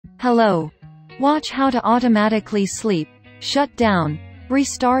Hello. Watch how to automatically sleep, shut down,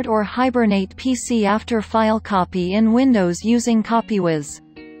 restart or hibernate PC after file copy in Windows using Copywhiz.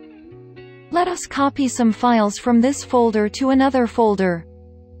 Let us copy some files from this folder to another folder.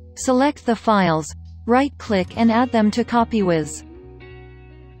 Select the files, right-click and add them to Copywhiz.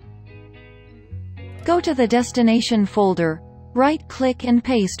 Go to the destination folder, right-click and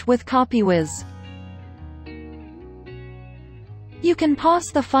paste with Copywhiz. You can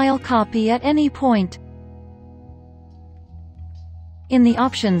pause the file copy at any point. In the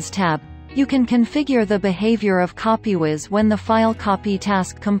Options tab, you can configure the behavior of Copywhiz when the file copy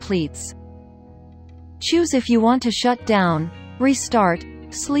task completes. Choose if you want to shut down, restart,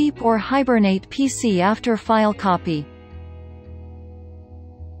 sleep or hibernate PC after file copy.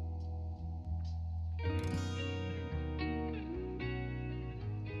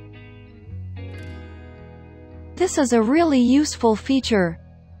 This is a really useful feature.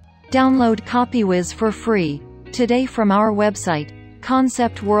 Download Copywhiz for free today from our website,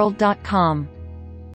 conceptworld.com.